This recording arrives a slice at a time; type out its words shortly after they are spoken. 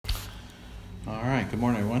All right, good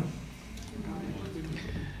morning, everyone.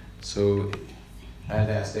 So I had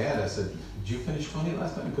to ask Dad, I said, did you finish 20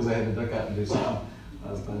 last time? Because I had to duck out and do something.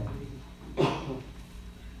 I was going.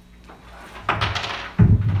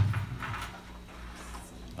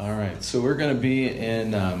 All right, so we're going to be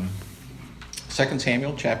in 2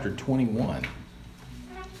 Samuel chapter 21.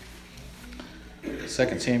 2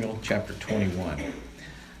 Samuel chapter 21.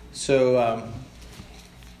 So,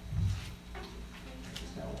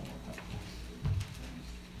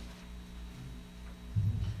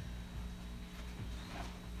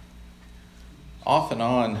 off and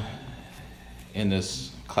on in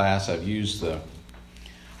this class, I've used the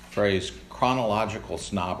phrase chronological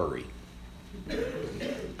snobbery.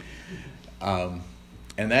 And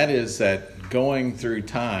that is that going through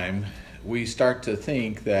time, we start to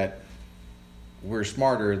think that we're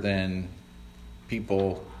smarter than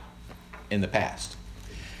people in the past.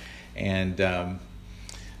 And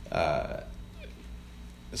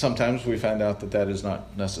sometimes we find out that that is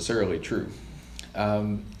not necessarily true.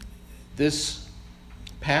 This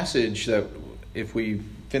passage that, if we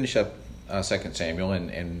finish up 2 Samuel,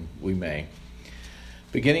 and we may,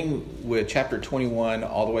 beginning with chapter 21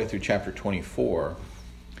 all the way through chapter 24,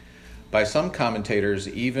 by some commentators,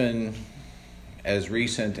 even as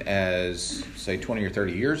recent as, say, 20 or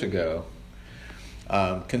 30 years ago,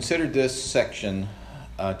 considered this section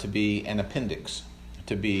to be an appendix,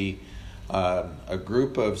 to be a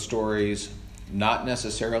group of stories not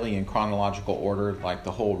necessarily in chronological order like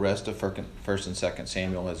the whole rest of 1st and 2nd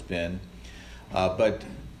Samuel has been, but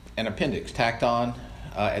an appendix tacked on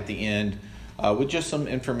at the end with just some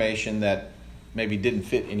information that maybe didn't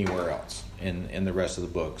fit anywhere else in the rest of the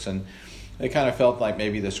books. And they kind of felt like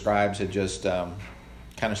maybe the scribes had just kind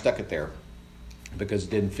of stuck it there because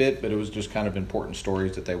it didn't fit, but it was just kind of important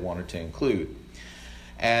stories that they wanted to include.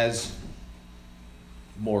 As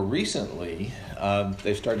more recently,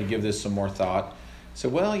 they've started to give this some more thought. So,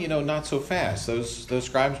 well, not so fast. Those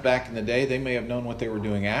scribes back in the day, they may have known what they were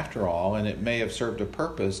doing after all, and it may have served a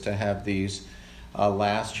purpose to have these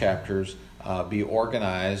last chapters be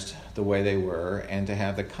organized the way they were and to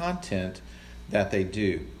have the content that they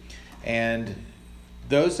do. And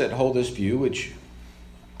those that hold this view, which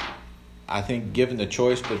I think given the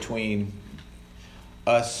choice between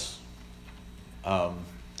us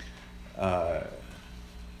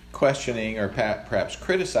questioning or perhaps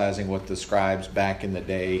criticizing what the scribes back in the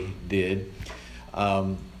day did,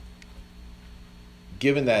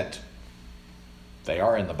 given that they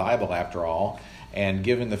are in the Bible after all, and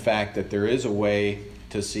given the fact that there is a way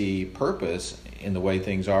to see purpose in the way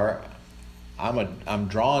things are, I'm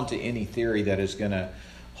drawn to any theory that is going to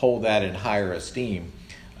hold that in higher esteem.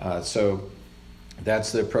 So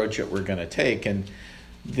that's the approach that we're going to take. And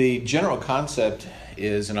the general concept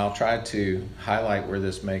is, and I'll try to highlight where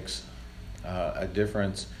this makes a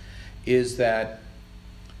difference, is that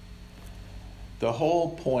the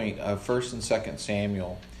whole point of 1st and 2nd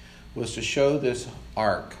Samuel was to show this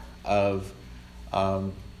arc of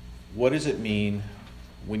what does it mean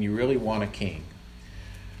when you really want a king.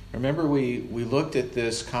 Remember, we looked at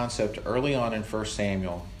this concept early on in 1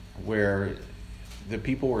 Samuel where the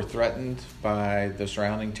people were threatened by the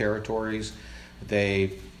surrounding territories.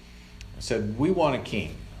 They said, we want a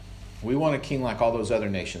king. We want a king like all those other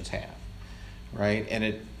nations have, right? And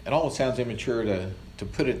it almost sounds immature to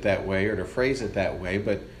put it that way or to phrase it that way,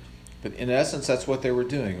 but in essence, that's what they were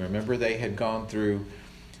doing. Remember, they had gone through,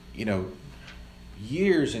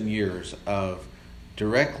 years and years of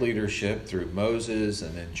direct leadership through Moses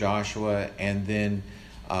and then Joshua, and then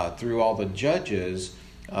through all the judges.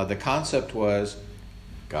 The concept was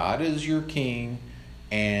God is your king,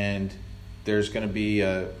 and there's going to be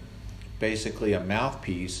basically a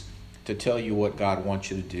mouthpiece to tell you what God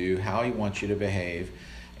wants you to do, how he wants you to behave,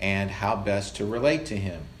 and how best to relate to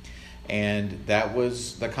him. And that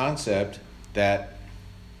was the concept that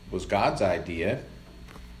was God's idea.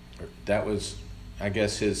 That was, I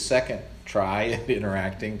guess, his second try at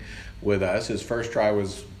interacting with us. His first try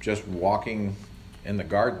was just walking in the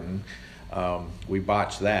garden. We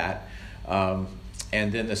botched that. And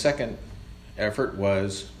then the second effort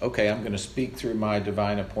was, okay, I'm going to speak through my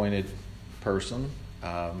divine appointed person.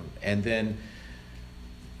 And then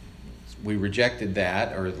we rejected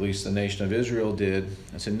that, or at least the nation of Israel did,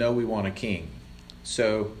 and said, no, we want a king.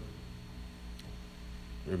 So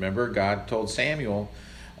remember, God told Samuel,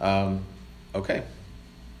 okay,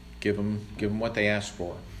 give them what they asked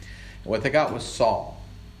for. And what they got was Saul.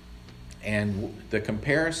 And the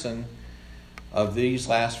comparison of these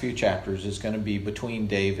last few chapters is going to be between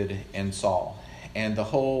David and Saul. And the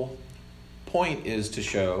whole point is to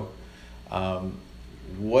show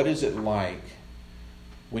what is it like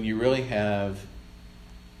when you really have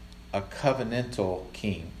a covenantal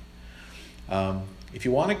king. If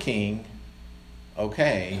you want a king,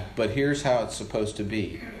 okay, but here's how it's supposed to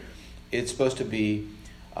be. It's supposed to be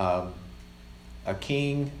a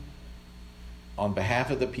king on behalf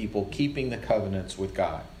of the people, keeping the covenants with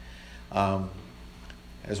God.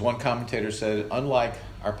 As one commentator said, unlike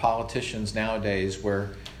our politicians nowadays,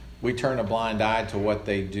 where we turn a blind eye to what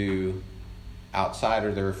they do outside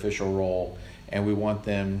of their official role, and we want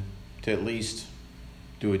them to at least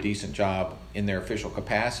do a decent job in their official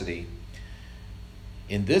capacity.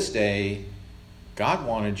 In this day, God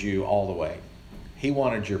wanted you all the way. He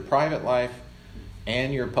wanted your private life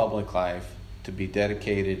and your public life to be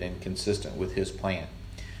dedicated and consistent with His plan.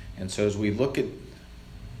 And so as we look at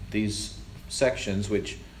these sections,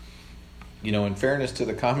 which, in fairness to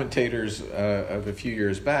the commentators of a few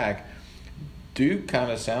years back, do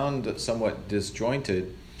kind of sound somewhat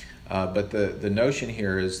disjointed, but the notion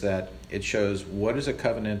here is that it shows what is a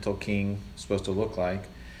covenantal king supposed to look like,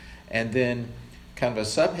 and then kind of a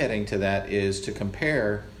subheading to that is to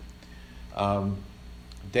compare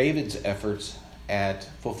David's efforts at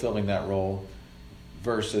fulfilling that role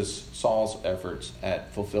versus Saul's efforts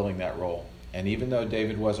at fulfilling that role. And even though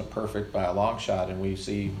David wasn't perfect by a long shot, and we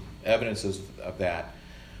see evidences of that,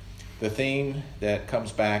 the theme that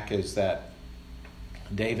comes back is that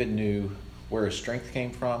David knew where his strength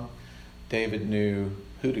came from. David knew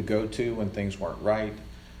who to go to when things weren't right.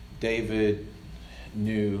 David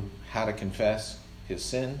knew how to confess his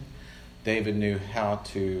sin. David knew how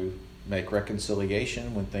to make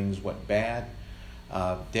reconciliation when things went bad.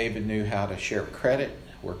 David knew how to share credit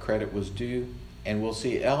where credit was due. And we'll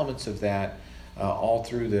see elements of that all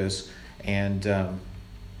through this. And at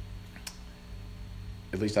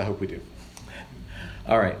least I hope we do.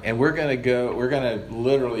 All right. And we're going to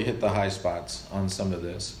literally hit the high spots on some of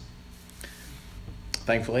this.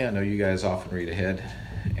 Thankfully, I know you guys often read ahead.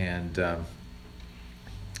 And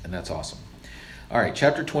that's awesome. All right.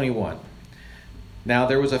 Chapter 21. Now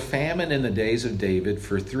there was a famine in the days of David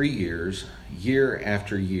for 3 years, year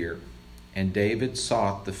after year. And David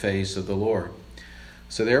sought the face of the Lord.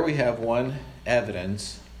 So there we have one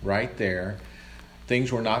evidence right there.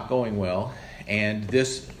 Things were not going well. And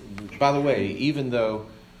this, by the way, even though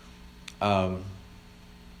I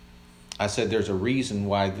said there's a reason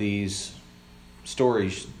why these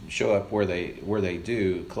stories show up where they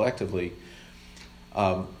do collectively,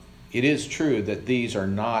 it is true that these are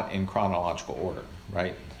not in chronological order,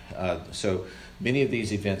 right? So many of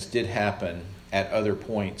these events did happen at other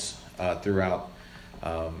points throughout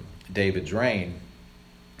David's reign,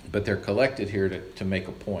 but they're collected here to make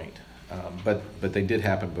a point. But they did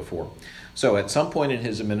happen before. So at some point in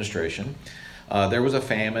his administration, there was a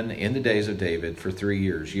famine in the days of David for 3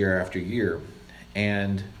 years, year after year,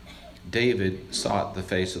 and David sought the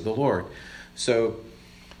face of the Lord. So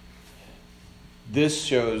this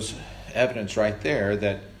shows evidence right there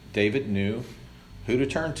that David knew who to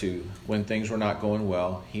turn to when things were not going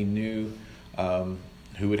well. He knew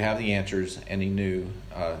who would have the answers, and he knew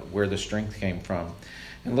where the strength came from.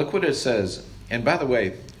 And look what it says. And by the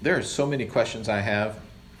way, there are so many questions I have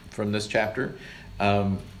from this chapter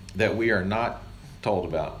that we are not told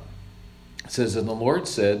about. It says, and the Lord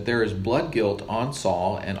said, there is blood guilt on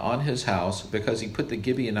Saul and on his house because he put the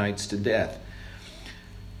Gibeonites to death.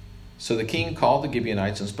 So the king called the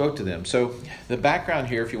Gibeonites and spoke to them. So the background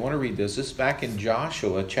here, if you want to read this is back in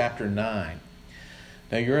Joshua chapter 9.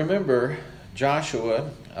 Now you remember Joshua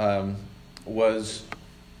was,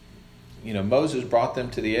 Moses brought them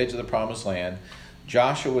to the edge of the promised land.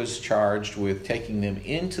 Joshua was charged with taking them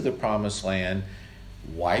into the promised land,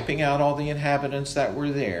 wiping out all the inhabitants that were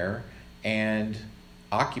there, and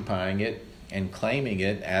occupying it and claiming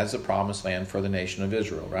it as a promised land for the nation of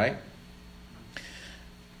Israel, right?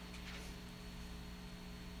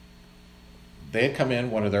 They had come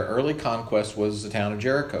in, one of their early conquests was the town of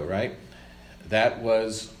Jericho, right? That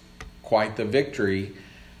was quite the victory.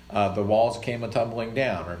 The walls came tumbling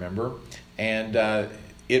down, remember? And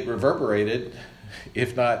it reverberated,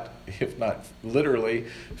 if not literally,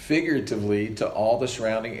 figuratively, to all the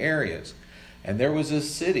surrounding areas. And there was a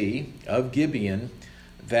city of Gibeon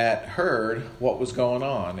that heard what was going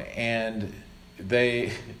on, and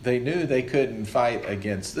they knew they couldn't fight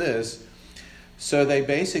against this. So they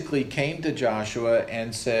basically came to Joshua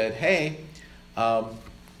and said, hey,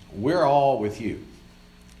 we're all with you.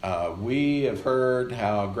 We have heard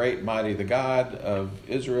how great and mighty the God of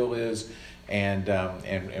Israel is, and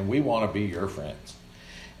we want to be your friends.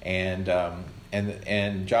 And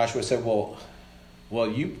Joshua said, well,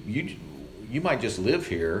 you might just live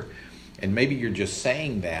here, and maybe you're just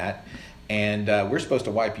saying that, and we're supposed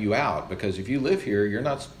to wipe you out, because if you live here, you're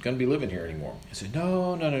not going to be living here anymore. He said,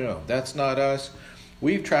 no, that's not us.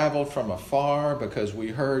 We've traveled from afar because we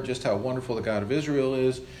heard just how wonderful the God of Israel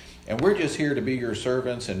is, and we're just here to be your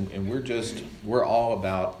servants, and we're all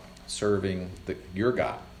about serving your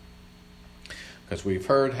God, because we've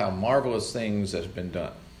heard how marvelous things have been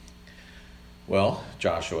done. Well,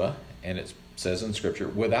 Joshua, and it says in Scripture,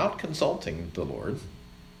 without consulting the Lord,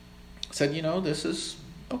 said, this is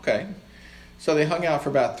okay. So they hung out for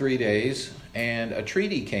about 3 days, and a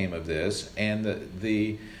treaty came of this, and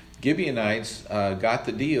the Gibeonites got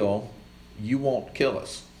the deal, you won't kill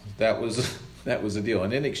us. That was the deal.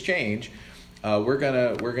 And in exchange, we're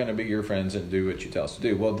gonna be your friends and do what you tell us to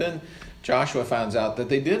do. Well, then Joshua finds out that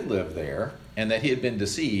they did live there and that he had been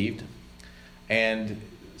deceived, and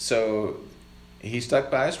so he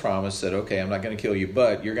stuck by his promise, said, okay, I'm not going to kill you,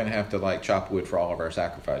 but you're going to have to chop wood for all of our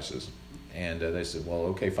sacrifices. And they said, well,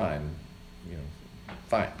 okay, fine,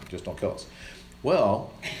 fine, just don't kill us.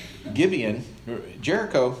 Well, Gibeon,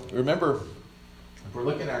 Jericho, remember, if we're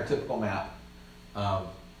looking at our typical map,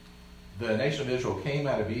 the nation of Israel came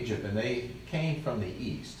out of Egypt, and they came from the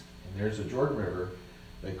east. And there's the Jordan River.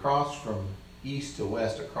 They crossed from east to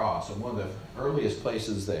west across. And one of the earliest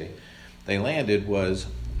places they landed was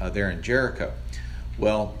there in Jericho.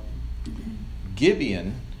 Well,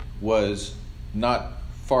 Gibeon was not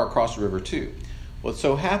far across the river too. Well, it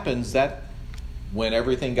so happens that when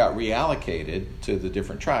everything got reallocated to the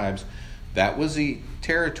different tribes, that was the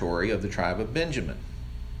territory of the tribe of Benjamin.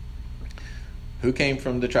 Who came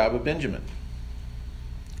from the tribe of Benjamin?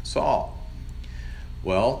 Saul.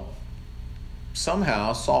 Well,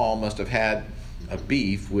 somehow Saul must have had a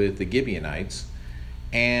beef with the Gibeonites,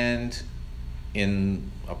 and in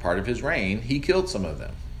a part of his reign, he killed some of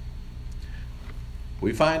them.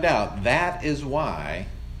 We find out that is why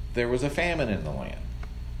there was a famine in the land.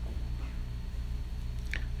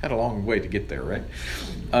 Had a long way to get there, right?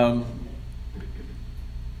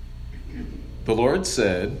 The Lord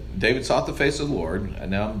said, David sought the face of the Lord,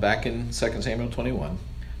 and now I'm back in 2 Samuel 21.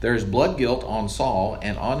 There is blood guilt on Saul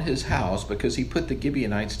and on his house because he put the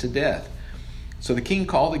Gibeonites to death. So the king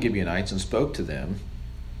called the Gibeonites and spoke to them.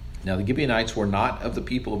 Now the Gibeonites were not of the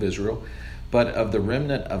people of Israel, but of the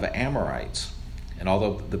remnant of Amorites. And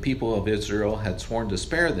although the people of Israel had sworn to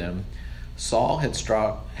spare them, Saul had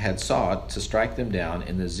sought to strike them down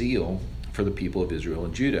in the zeal for the people of Israel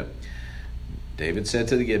and Judah. David said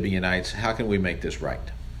to the Gibeonites, how can we make this right?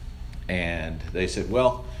 And they said,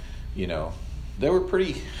 well, they were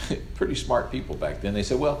pretty smart people back then. They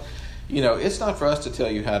said, well, it's not for us to tell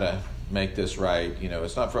you how to make this right.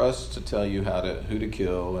 It's not for us to tell you who to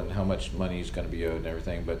kill and how much money is going to be owed and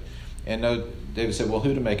everything. David said, well,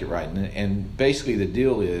 who to make it right? And basically the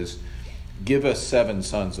deal is, give us 7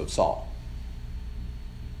 sons of Saul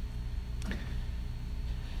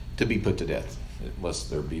to be put to death, lest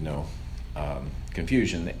there be no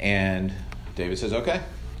confusion. And David says, okay,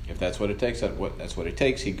 if that's what it takes, that's what it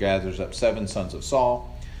takes. He gathers up 7 sons of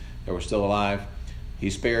Saul that were still alive. He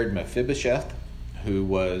spared Mephibosheth, who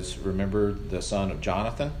was, remember, the son of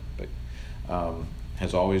Jonathan, but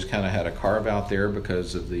has always kind of had a carve out there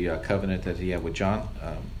because of the covenant that he had with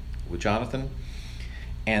Jonathan.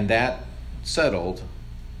 And that settled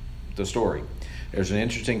the story. There's an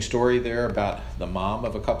interesting story there about the mom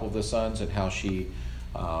of a couple of the sons and how she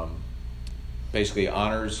basically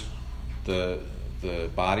honors the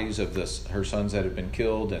bodies of her sons that have been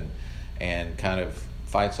killed and kind of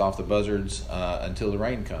fights off the buzzards until the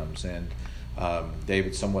rain comes. And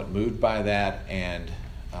David's somewhat moved by that, and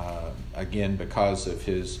again, because of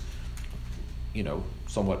his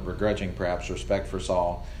somewhat begrudging perhaps respect for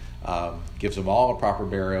Saul, gives them all a proper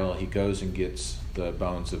burial. He goes and gets the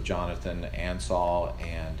bones of Jonathan and Saul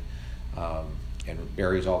and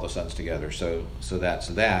buries all the sons together. So that's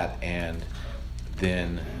that, and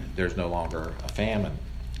then there's no longer a famine.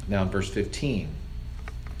 Now in verse 15,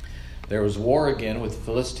 there was war again with the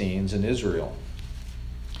Philistines in Israel.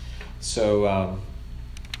 So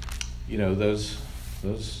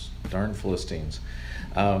those darn Philistines.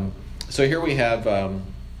 So here we have,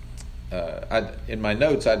 in my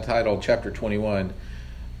notes, I titled chapter 21,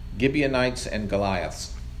 Gibeonites and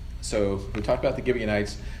Goliaths. So we talked about the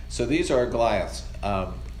Gibeonites. So these are Goliaths.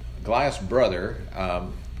 Goliath's brother,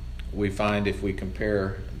 we find if we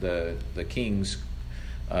compare the king's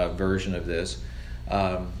version of this,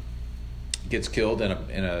 gets killed in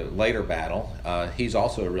a later battle. He's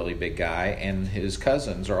also a really big guy, and his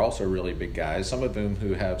cousins are also really big guys, some of whom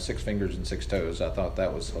who have 6 fingers and 6 toes. I thought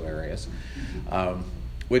that was hilarious,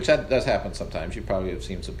 which that does happen sometimes. You probably have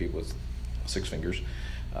seen some people with 6 fingers,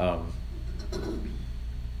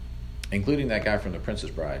 including that guy from The Princess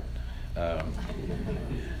Bride. In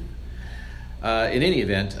any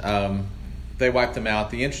event, they wiped them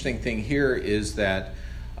out. The interesting thing here is that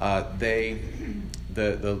the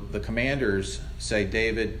commanders say,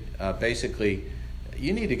 David, basically,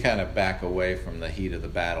 you need to kind of back away from the heat of the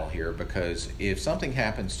battle here, because if something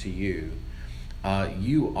happens to you,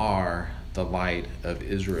 you are the light of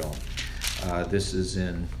Israel. This is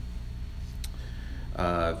in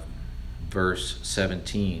verse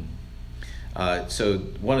 17. So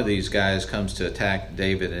one of these guys comes to attack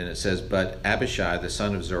David, and it says, but Abishai, the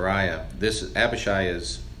son of Zeruiah, Abishai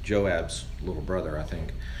is Joab's little brother, I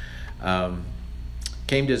think,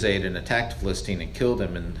 came to his aid and attacked the Philistine and killed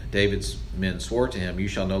him. And David's men swore to him, you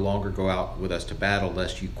shall no longer go out with us to battle,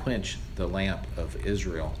 lest you quench the lamp of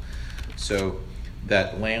Israel. So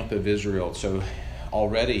that lamp of Israel, so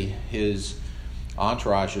already his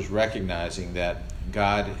entourage is recognizing that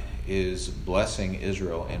God is blessing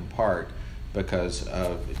Israel in part because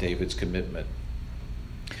of David's commitment.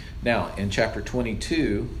 Now, in chapter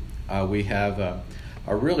 22, we have a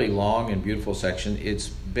really long and beautiful section. It's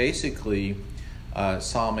basically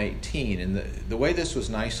Psalm 18. And the way this was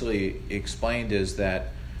nicely explained is that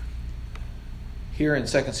here in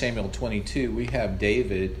 2 Samuel 22, we have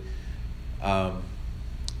David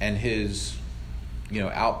and his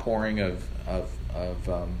outpouring of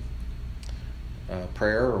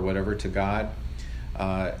prayer or whatever to God.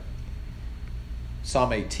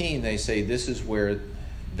 Psalm 18, they say this is where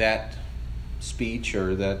that speech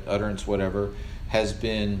or that utterance, whatever, has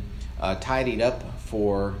been tidied up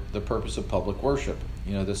for the purpose of public worship.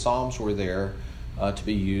 The Psalms were there to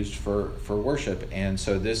be used for worship. And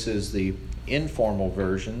so this is the informal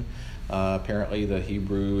version. Apparently the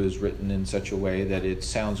Hebrew is written in such a way that it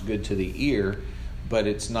sounds good to the ear, but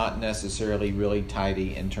it's not necessarily really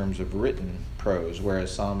tidy in terms of written prose,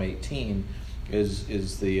 whereas Psalm 18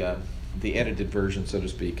 is the edited version, so to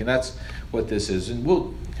speak. And that's what this is. And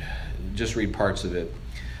we'll just read parts of it.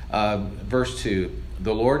 Verse 2,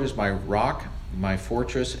 the Lord is my rock, my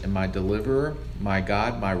fortress, and my deliverer, my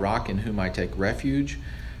God, my rock in whom I take refuge,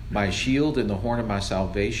 my shield and the horn of my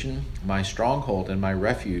salvation, my stronghold and my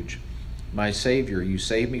refuge, my Savior, you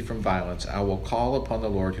save me from violence. I will call upon the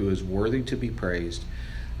Lord who is worthy to be praised.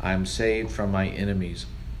 I am saved from my enemies.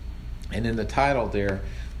 And in the title there,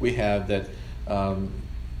 we have that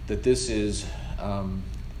this is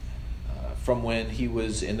from when he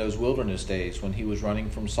was in those wilderness days, when he was running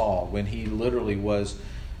from Saul, when he literally was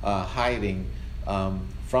hiding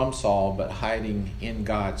from Saul, but hiding in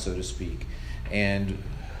God, so to speak. And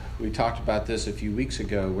we talked about this a few weeks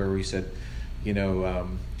ago where we said,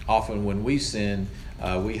 often when we sin,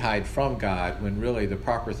 we hide from God, when really the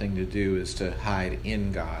proper thing to do is to hide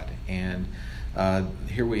in God. And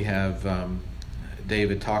here we have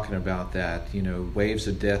David talking about that, waves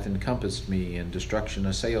of death encompassed me and destruction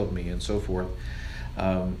assailed me and so forth.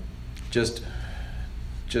 Just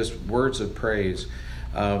words of praise.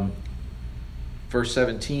 Verse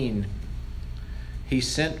 17, he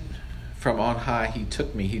sent from on high, he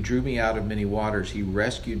took me, he drew me out of many waters, he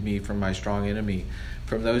rescued me from my strong enemy,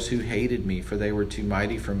 from those who hated me, for they were too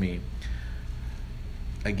mighty for me.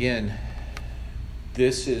 Again,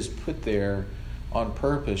 this is put there on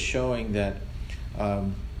purpose, showing that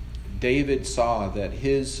David saw that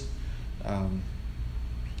his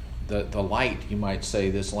the light, you might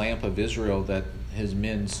say, this lamp of Israel that his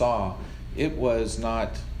men saw, it was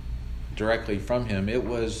not directly from him. It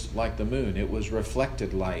was like the moon. It was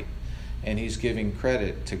reflected light. And he's giving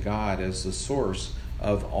credit to God as the source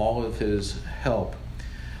of all of his help.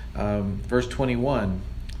 Verse 21,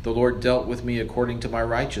 the Lord dealt with me according to my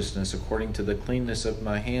righteousness, according to the cleanness of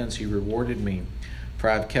my hands he rewarded me. For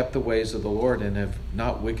I have kept the ways of the Lord and have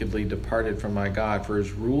not wickedly departed from my God. For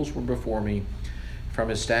his rules were before me. From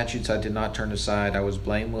his statutes I did not turn aside. I was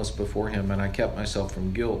blameless before him, and I kept myself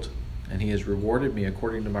from guilt. And he has rewarded me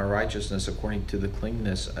according to my righteousness, according to the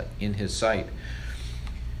cleanness in his sight.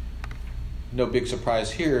 No big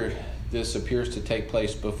surprise here. This appears to take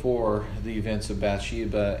place before the events of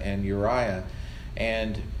Bathsheba and Uriah.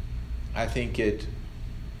 And I think it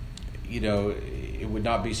would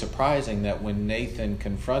not be surprising that when Nathan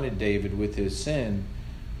confronted David with his sin,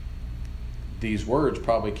 these words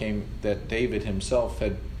probably came, that David himself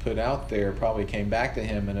had put out there, probably came back to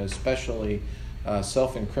him in a especially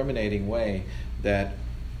self-incriminating way, that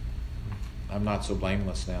I'm not so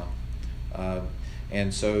blameless now.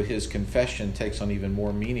 And so his confession takes on even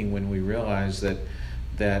more meaning when we realize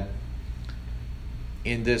that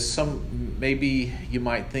in this, maybe you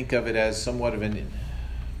might think of it as somewhat of a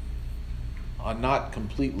not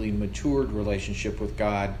completely matured relationship with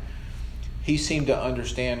God. He seemed to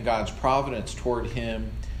understand God's providence toward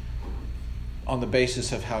him on the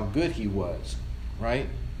basis of how good he was, right?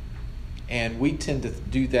 And we tend to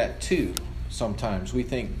do that too sometimes. We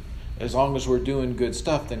think as long as we're doing good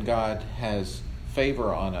stuff, then God has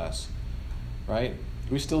favor on us, right?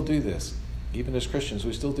 We still do this. Even as Christians,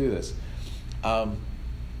 we still do this. And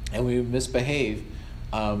we misbehave.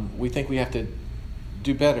 We think we have to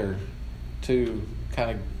do better to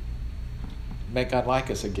kind of make God like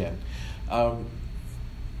us again.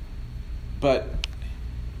 But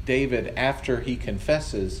David, after he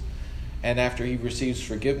confesses and after he receives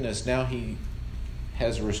forgiveness, now he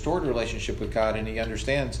has a restored relationship with God, and he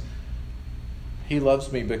understands he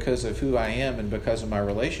loves me because of who I am and because of my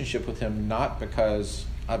relationship with him, not because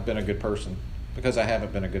I've been a good person, because I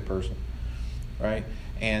haven't been a good person, right?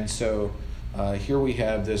 And so here we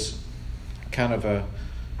have this kind of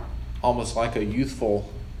almost like a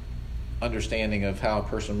youthful understanding of how a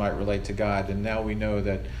person might relate to God. And now we know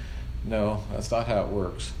that, no, that's not how it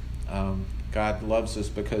works. God loves us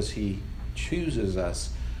because he chooses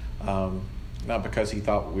us, not because he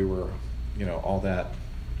thought we were, all that.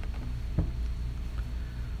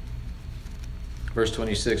 Verse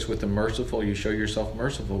 26, with the merciful, you show yourself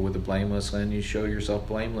merciful. With the blameless, then you show yourself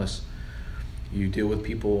blameless. You deal with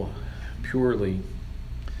people purely.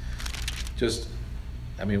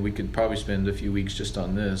 We could probably spend a few weeks just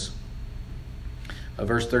on this.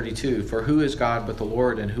 Verse 32, for who is God but the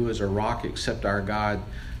Lord, and who is a rock except our God?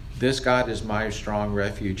 This God is my strong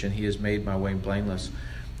refuge, and he has made my way blameless.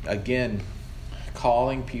 Again,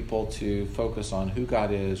 calling people to focus on who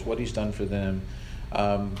God is, what he's done for them.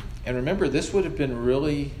 And remember, this would have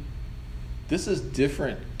been this is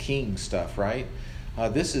different king stuff, right?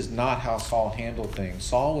 This is not how Saul handled things.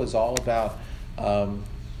 Saul was all about a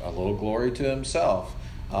little glory to himself.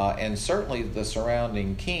 And certainly the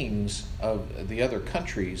surrounding kings of the other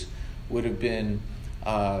countries would have been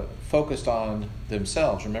focused on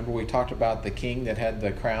themselves. Remember, we talked about the king that had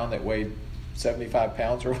the crown that weighed 75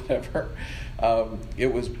 pounds or whatever.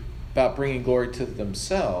 It was about bringing glory to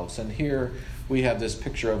themselves. And here we have this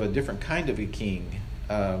picture of a different kind of a king,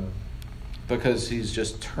 because he's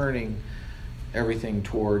just turning everything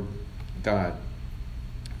toward God.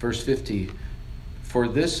 Verse 50, for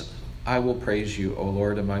this I will praise you, O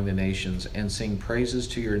Lord, among the nations, and sing praises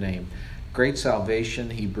to your name. Great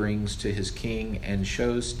salvation he brings to his king, and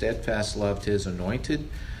shows steadfast love to his anointed,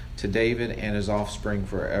 to David and his offspring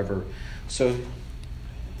forever. So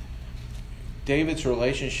David's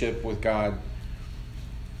relationship with God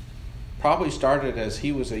probably started as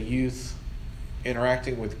he was a youth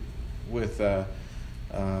interacting with the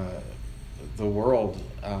world,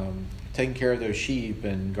 taking care of those sheep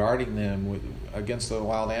and guarding them against the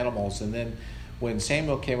wild animals. And then when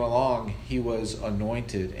Samuel came along, he was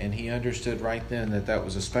anointed, and he understood right then that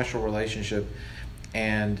was a special relationship.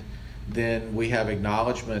 And then we have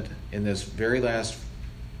acknowledgement in this very last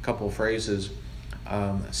couple of phrases.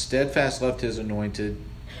 Steadfast love to his anointed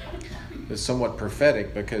is somewhat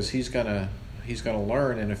prophetic, because he's gonna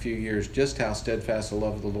learn in a few years just how steadfast the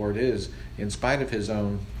love of the Lord is, in spite of his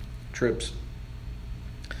own trips.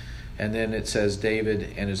 And then it says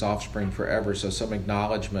David and his offspring forever, so some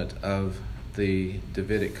acknowledgement of the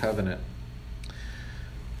Davidic covenant.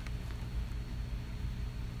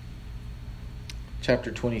 Chapter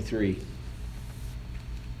 23.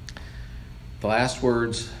 The last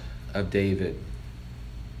words of David.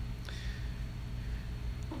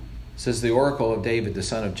 It says, the oracle of David, the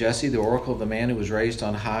son of Jesse, the oracle of the man who was raised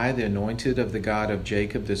on high, the anointed of the God of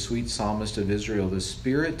Jacob, the sweet psalmist of Israel. The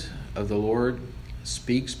Spirit of the Lord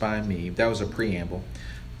speaks by me. That was a preamble.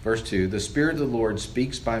 Verse 2, the Spirit of the Lord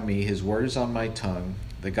speaks by me. His word is on my tongue.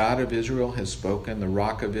 The God of Israel has spoken. The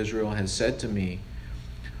rock of Israel has said to me,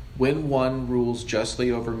 when one rules justly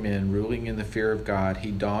over men, ruling in the fear of God, he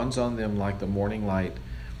dawns on them like the morning light,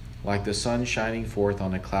 like the sun shining forth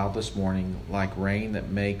on a cloudless morning, like rain that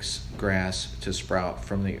makes grass to sprout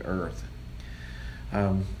from the earth.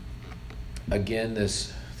 Again,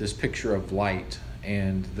 this picture of light,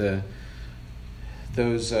 and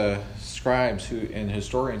those scribes and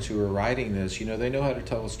historians who are writing this, they know how to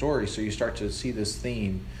tell a story. So you start to see this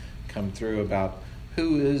theme come through about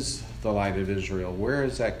who is the light of Israel? Where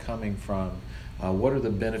is that coming from? What are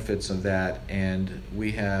the benefits of that? And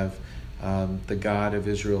we have the God of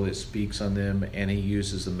Israel that speaks on them, and he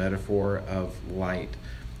uses the metaphor of light.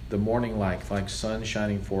 The morning light, like sun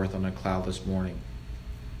shining forth on a cloudless morning.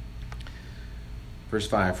 Verse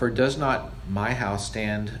 5, for does not my house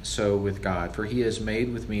stand so with God? For he has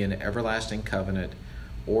made with me an everlasting covenant,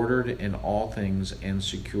 ordered in all things and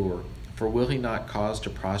secure. For will he not cause to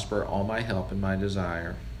prosper all my help and my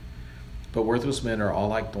desire? But worthless men are all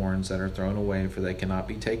like thorns that are thrown away, for they cannot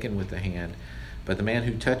be taken with the hand. But the man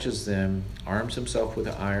who touches them arms himself with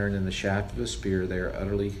an iron and the shaft of a spear. They are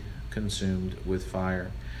utterly consumed with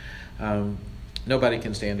fire. Nobody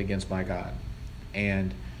can stand against my God.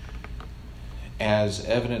 And as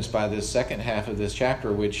evidenced by this second half of this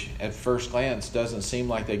chapter, which at first glance doesn't seem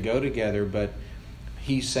like they go together, but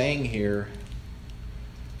he's saying here,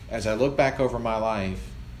 as I look back over my life,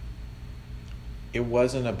 it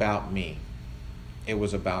wasn't about me. It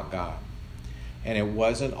was about God. And it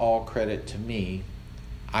wasn't all credit to me.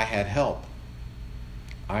 I had help.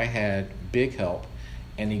 I had big help.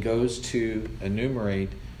 And he goes to enumerate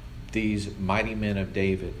these mighty men of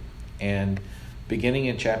David. And beginning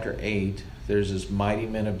in chapter 8, there's this mighty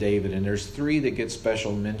men of David. And there's three that get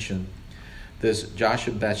special mention. This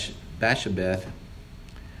Joshua-Basshebeth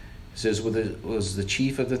says, was the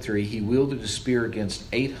chief of the three. He wielded a spear against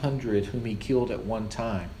 800 whom he killed at one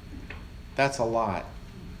time. That's a lot,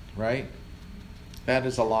 right? That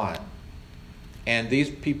is a lot. And these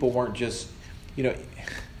people weren't just,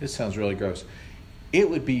 this sounds really gross. It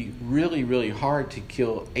would be really, really hard to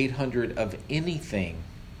kill 800 of anything.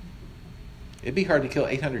 It'd be hard to kill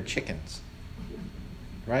 800 chickens,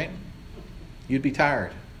 right? You'd be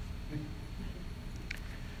tired.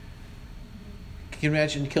 Can you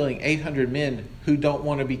imagine killing 800 men who don't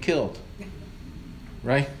want to be killed,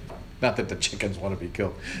 right? Not that the chickens want to be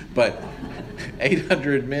killed, but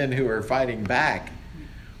 800 men who are fighting back.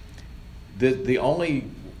 The only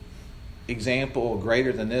example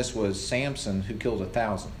greater than this was Samson, who killed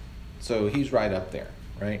 1,000. So he's right up there,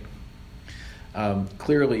 right?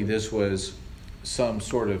 Clearly, this was some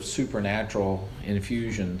sort of supernatural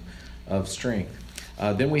infusion of strength.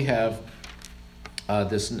 Then we have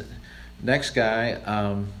this next guy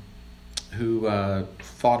who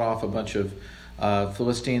fought off a bunch of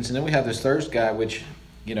Philistines. And then we have this third guy, which,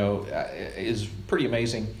 is pretty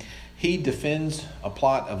amazing. He defends a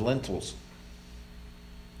plot of lentils.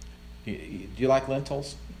 Do you like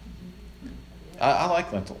lentils? I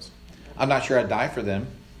like lentils. I'm not sure I'd die for them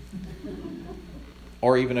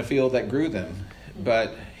or even a field that grew them.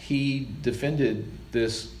 But he defended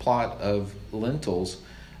this plot of lentils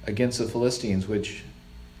against the Philistines, which,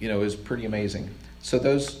 is pretty amazing. So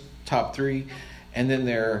those top three. And then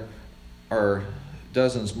there are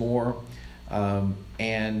dozens more.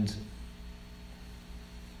 And,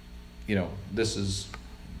 this is,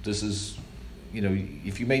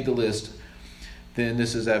 if you made the list, then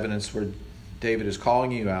this is evidence where David is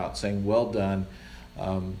calling you out, saying, well done.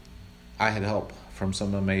 I had help from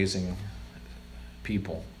some amazing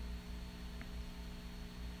people.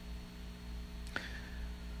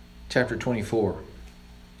 Chapter 24.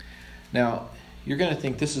 Now, you're going to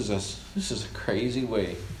think this is a crazy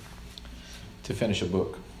way to finish a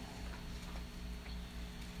book.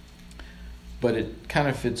 But it kind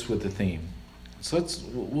of fits with the theme. So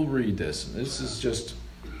we'll read this. This is just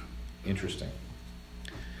interesting.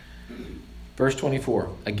 Verse 24.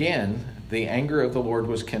 Again, the anger of the Lord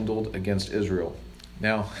was kindled against Israel.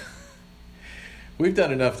 Now, we've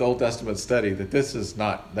done enough Old Testament study that this is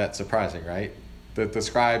not that surprising, right? That the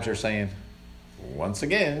scribes are saying, once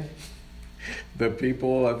again, the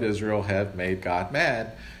people of Israel have made God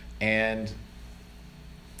mad. And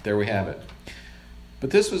there we have it. But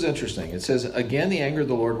this was interesting. It says, again, the anger of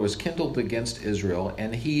the Lord was kindled against Israel,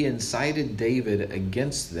 and he incited David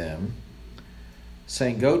against them,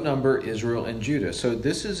 saying, go number Israel and Judah. So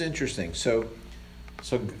this is interesting. So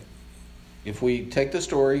if we take the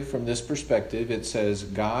story from this perspective, it says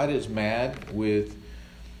God is mad with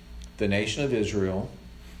the nation of Israel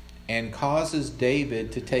and causes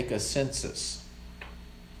David to take a census.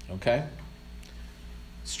 Okay?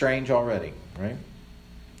 Strange already, right?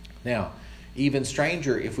 Now, even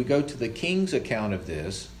stranger, if we go to the king's account of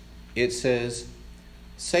this, it says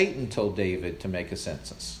Satan told David to make a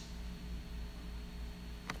census.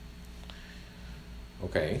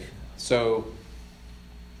 Okay, so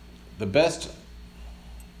the best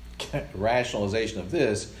rationalization of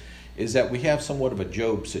this is that we have somewhat of a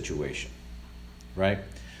Job situation, right?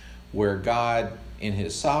 Where God, in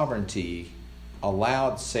his sovereignty,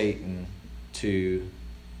 allowed Satan to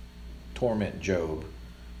torment Job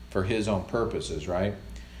for his own purposes, right?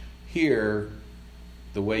 Here,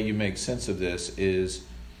 the way you make sense of this is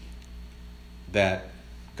that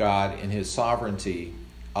God, in his sovereignty,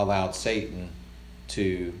 allowed Satan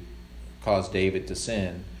to cause David to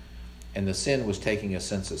sin, and the sin was taking a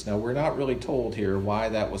census. Now, we're not really told here why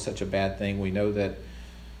that was such a bad thing. We know that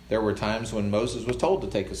there were times when Moses was told to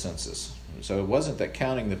take a census. So it wasn't that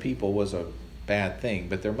counting the people was a bad thing,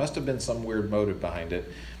 but there must have been some weird motive behind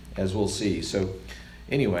it, as we'll see. So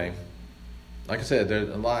anyway, like I said, there's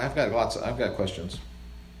a lot. I've got questions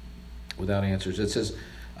without answers. It says,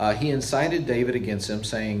 he incited David against him,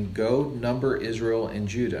 saying, "Go number Israel and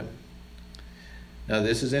Judah." Now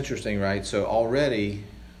this is interesting, right? So already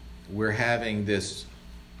we're having this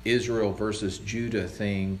Israel versus Judah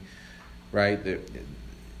thing, right?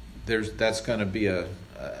 That's going to be a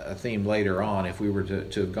theme later on if we were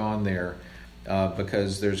to have gone there,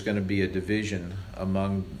 because there's going to be a division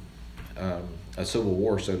among a civil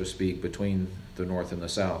war, so to speak, between the north and the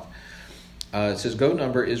south. It says, "Go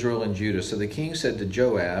number Israel and Judah." So the king said to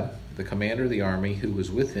Joab, the commander of the army who was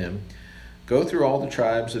with him, "Go through all the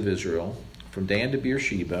tribes of Israel, from Dan to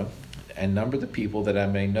Beersheba, and number the people, that I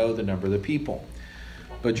may know the number of the people."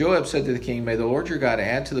 But Joab said to the king, "May the Lord your God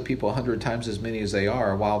add to the people 100 times as many as they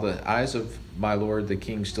are, while the eyes of my lord the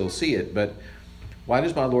king still see it. But why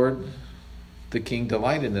does my lord the king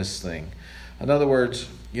delight in this thing?" In other words,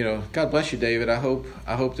 God bless you, David. I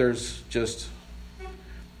hope there's just,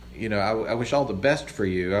 I wish all the best for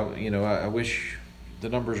you. I wish the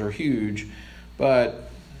numbers are huge,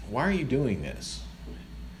 but why are you doing this?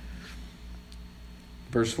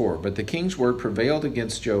 Verse 4, "But the king's word prevailed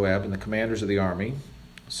against Joab and the commanders of the army.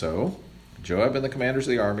 So Joab and the commanders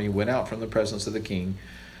of the army went out from the presence of the king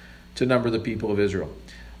to number the people of Israel."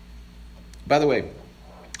 By the way,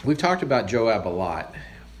 we've talked about Joab a lot.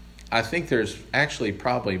 I think there's actually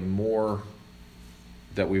probably more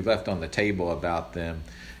that we've left on the table about them.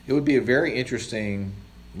 It would be a very interesting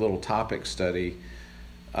little topic study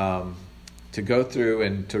to go through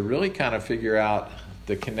and to really kind of figure out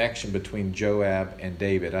the connection between Joab and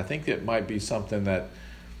David. I think it might be something that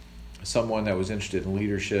someone that was interested in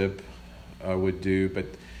leadership would do. But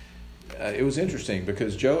it was interesting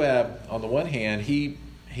because Joab, on the one hand, he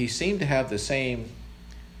seemed to have the same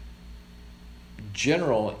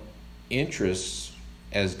general interests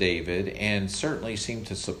as David and certainly seemed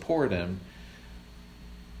to support him.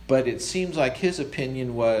 But it seems like his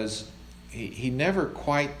opinion was he never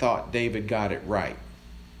quite thought David got it right.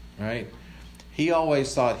 He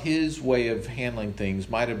always thought his way of handling things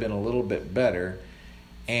might have been a little bit better.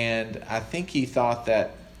 And I think he thought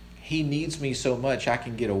that he needs me so much I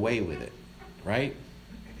can get away with it, right?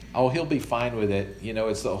 Oh, he'll be fine with it.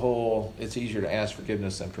 It's the whole, it's easier to ask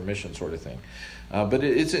forgiveness than permission sort of thing. But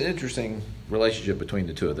it's an interesting relationship between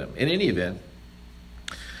the two of them. In any event,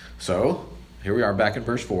 so here we are back in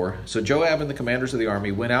verse 4. "So Joab and the commanders of the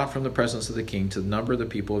army went out from the presence of the king to number the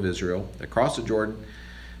people of Israel. They crossed the Jordan."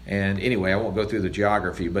 And anyway, I won't go through the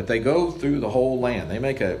geography, but they go through the whole land.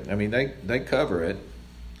 They cover it.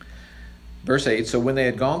 Verse 8, "So when they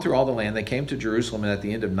had gone through all the land, they came to Jerusalem at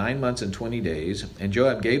the end of 9 months and 20 days. And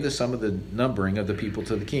Joab gave the sum of the numbering of the people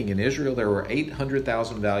to the king. In Israel there were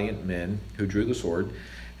 800,000 valiant men who drew the sword,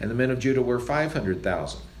 and the men of Judah were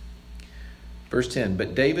 500,000. Verse 10,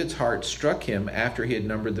 "But David's heart struck him after he had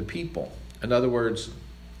numbered the people." In other words,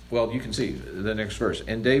 well, you can see the next verse.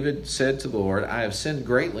 "And David said to the Lord, I have sinned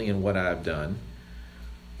greatly in what I have done."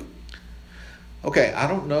 Okay, I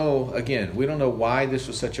don't know. Again, we don't know why this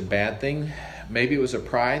was such a bad thing. Maybe it was a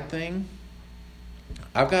pride thing.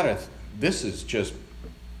 This is just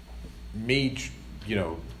me,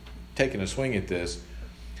 taking a swing at this.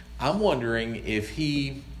 I'm wondering if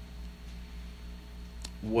he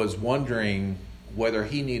was wondering whether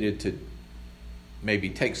he needed to maybe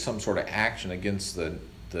take some sort of action against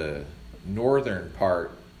the northern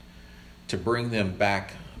part to bring them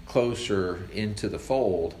back closer into the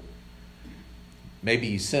fold.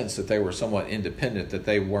 Maybe he sensed that they were somewhat independent, that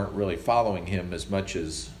they weren't really following him as much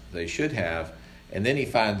as they should have. And then he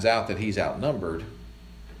finds out that he's outnumbered.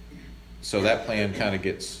 So that plan kind of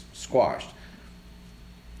gets squashed.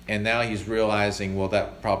 And now he's realizing, well,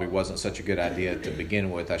 that probably wasn't such a good idea to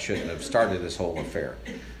begin with. I shouldn't have started this whole affair.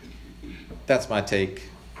 That's my take.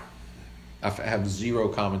 I have zero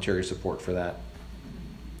commentary support for that.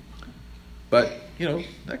 But,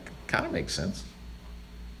 that kind of makes sense.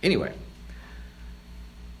 Anyway.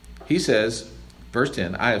 He says, verse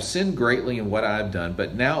 10, "I have sinned greatly in what I have done,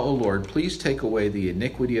 but now, O Lord, please take away the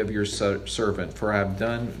iniquity of your servant, for I have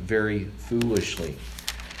done very foolishly."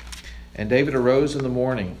 And David arose in the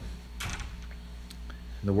morning.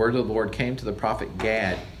 And the word of the Lord came to the prophet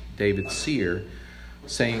Gad, David's seer,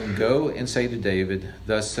 saying, "Go and say to David,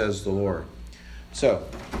 thus says the Lord." So,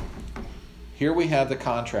 here we have the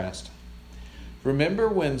contrast. Remember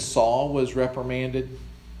when Saul was reprimanded?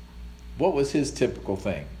 What was his typical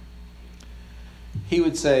thing? He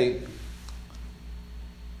would say,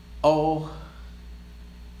 "Oh,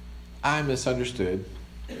 I misunderstood."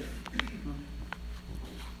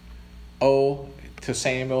 Oh, to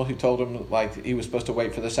Samuel, who told him he was supposed to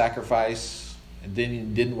wait for the sacrifice, and then he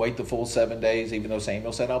didn't wait the full 7 days, even though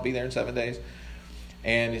Samuel said, "I'll be there in 7 days."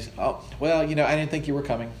 And he's, "Oh, well, I didn't think you were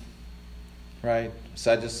coming." right?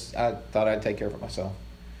 So I thought I'd take care of it myself.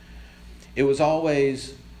 It was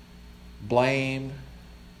always blame,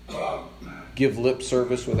 give lip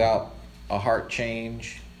service without a heart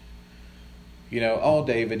change. Oh,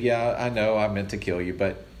 David, yeah, I know I meant to kill you,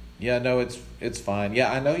 but yeah, no, it's fine.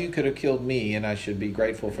 Yeah, I know you could have killed me, and I should be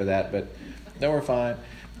grateful for that, but no, we're fine.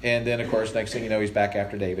 And then, of course, next thing you know, he's back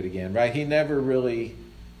after David again, right? He never really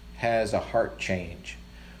has a heart change.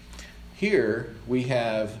 Here we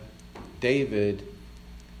have David,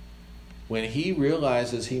 when he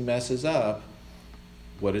realizes he messes up,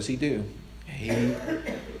 what does he do? He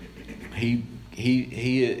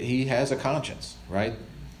has a conscience, right?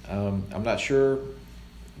 I'm not sure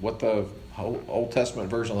what the Old Testament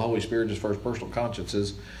version of the Holy Spirit, his first personal conscience,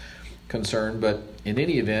 is concerned, but in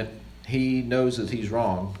any event, he knows that he's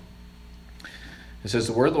wrong. It says,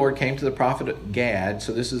 the word of the Lord came to the prophet Gad.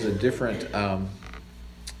 So this is a different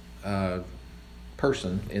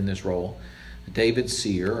person in this role. David's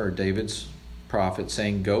seer, or David's prophet,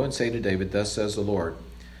 saying, go and say to David, thus says the Lord,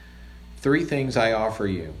 3 things I offer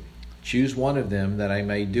you. Choose one of them that I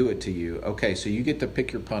may do it to you. Okay, so you get to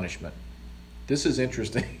pick your punishment. This is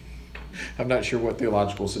interesting. I'm not sure what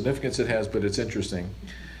theological significance it has, but it's interesting.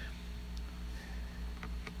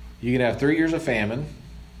 You can have 3 years of famine.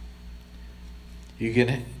 You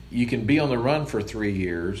can be on the run for 3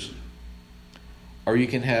 years, or you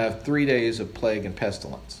can have 3 days of plague and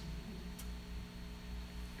pestilence.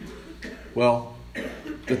 Well,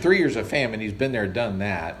 the 3 years of famine, he's been there, done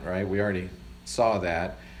that, right? We already saw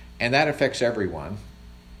that. And that affects everyone.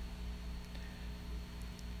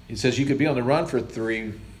 It says you could be on the run for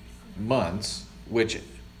 3 months, which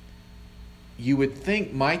you would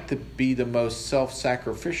think might be the most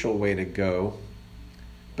self-sacrificial way to go,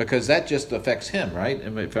 because that just affects him, right?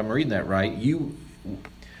 And if I'm reading that right,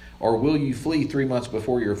 or will you flee 3 months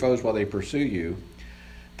before your foes while they pursue you?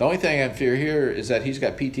 The only thing I fear here is that he's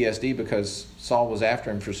got PTSD because Saul was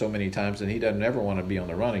after him for so many times and he doesn't ever want to be on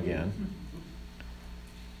the run again.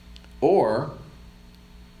 Or,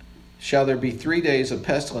 shall there be 3 days of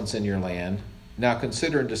pestilence in your land? Now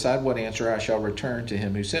consider and decide what answer I shall return to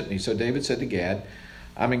him who sent me. So David said to Gad,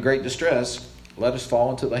 I'm in great distress. Let us fall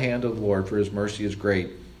into the hand of the Lord, for his mercy is great.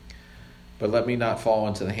 But let me not fall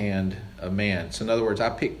into the hand of man. So in other words, I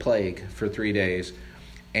picked plague for 3 days.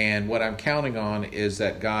 And what I'm counting on is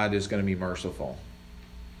that God is going to be merciful.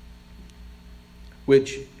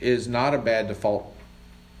 Which is not a bad default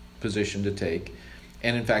position to take.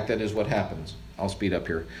 And in fact, that is what happens. I'll speed up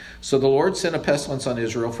here. So the Lord sent a pestilence on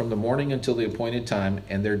Israel from the morning until the appointed time,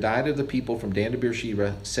 and there died of the people from Dan to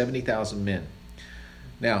Beersheba 70,000 men.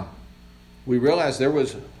 Now, we realize there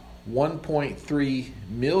was 1.3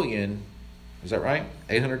 million, is that right?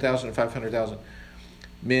 800,000 and 500,000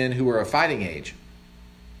 men who were of fighting age,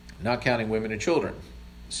 not counting women and children.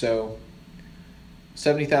 So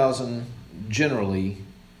 70,000 generally,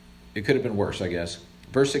 it could have been worse, I guess.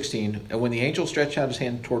 Verse 16, and when the angel stretched out his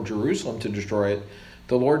hand toward Jerusalem to destroy it,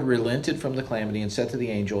 the Lord relented from the calamity and said to the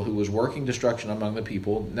angel who was working destruction among the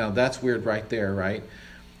people. Now that's weird right there, right?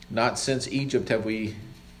 Not since Egypt have we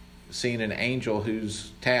seen an angel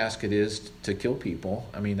whose task it is to kill people.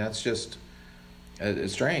 I mean, that's just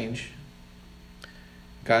strange.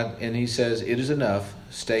 God, and he says, it is enough,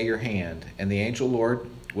 stay your hand. And the angel Lord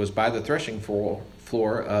was by the threshing floor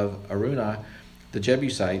of Araunah the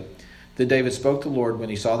Jebusite. Then David spoke to the Lord when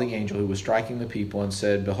he saw the angel who was striking the people and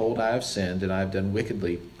said, behold, I have sinned and I have done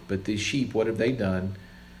wickedly. But these sheep, what have they done?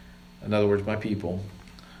 In other words, my people.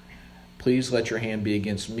 Please let your hand be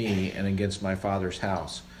against me and against my father's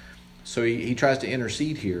house. So he tries to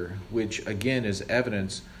intercede here, which again is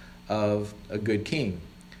evidence of a good king.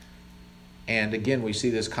 And again, we see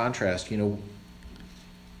this contrast, and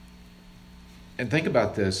think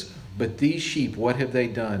about this. But these sheep, what have they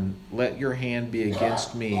done? Let your hand be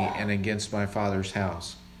against me and against my father's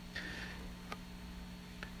house.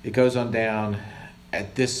 It goes on down.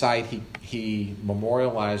 At this site, he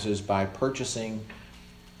memorializes by purchasing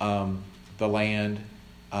the land,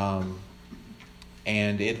 and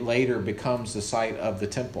it later becomes the site of the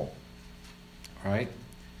temple. All right?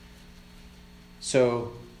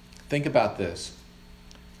 So think about this.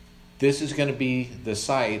 This is going to be the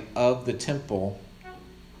site of the temple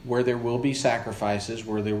where there will be sacrifices,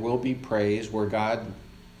 where there will be praise, where God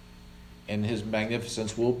and his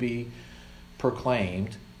magnificence will be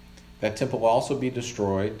proclaimed. That temple will also be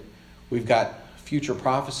destroyed. We've got future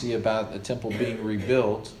prophecy about the temple being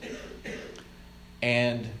rebuilt.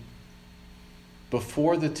 And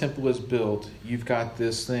before the temple is built, you've got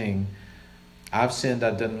this thing. I've sinned,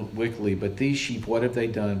 I've done wickedly, but these sheep, what have they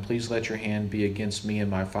done? Please let your hand be against me and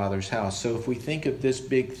my father's house. So if we think of this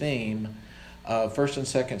big theme 1 and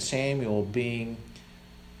 2 Samuel being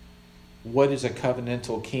what is a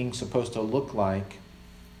covenantal king supposed to look like,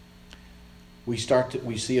 we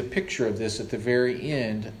see a picture of this at the very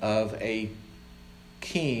end of a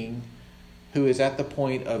king who is at the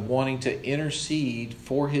point of wanting to intercede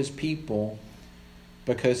for his people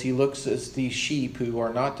because he looks at these sheep who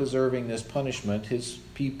are not deserving this punishment, his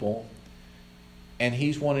people, and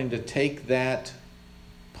he's wanting to take that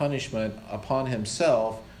punishment upon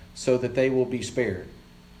himself so that they will be spared.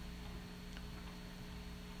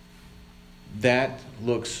 That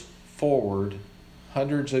looks forward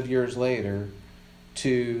hundreds of years later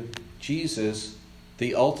to Jesus,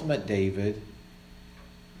 the ultimate David,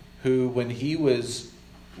 who, when he was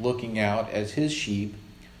looking out as his sheep,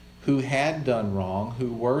 who had done wrong,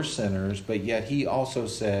 who were sinners, but yet he also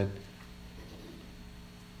said,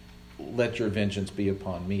 let your vengeance be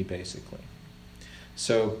upon me, basically.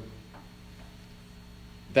 So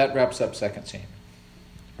that wraps up 2 Samuel,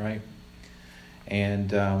 right?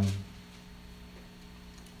 And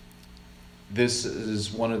this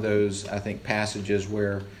is one of those, I think, passages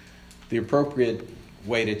where the appropriate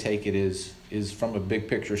way to take it is from a big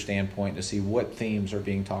picture standpoint to see what themes are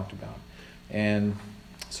being talked about. And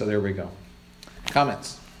so there we go.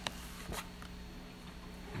 Comments?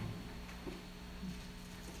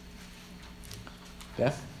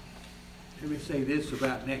 Beth? Let me say this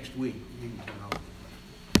about next week. You can turn off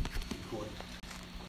the recording.